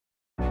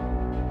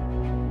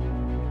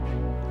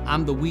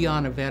I'm the We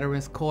Honor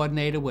Veterans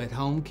Coordinator with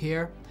Home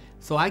Care.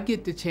 So I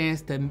get the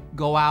chance to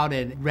go out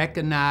and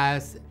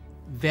recognize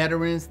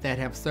veterans that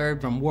have served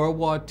from World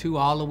War II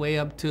all the way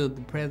up to the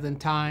present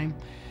time,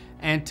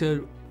 and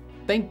to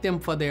thank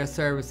them for their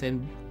service.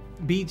 And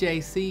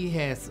BJC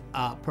has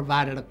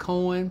provided a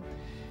coin,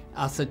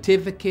 a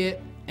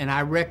certificate, and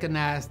I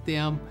recognize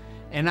them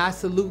and I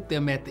salute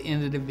them at the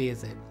end of the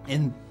visit.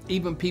 And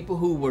even people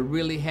who were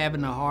really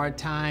having a hard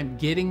time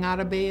getting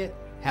out of bed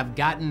have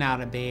gotten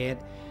out of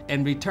bed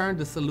and returned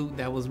the salute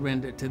that was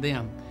rendered to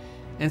them.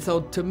 And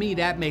so to me,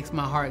 that makes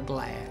my heart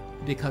glad,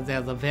 because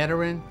as a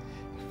veteran,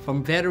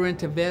 from veteran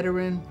to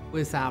veteran,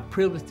 it's our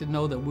privilege to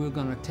know that we're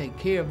going to take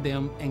care of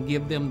them and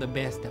give them the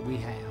best that we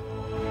have.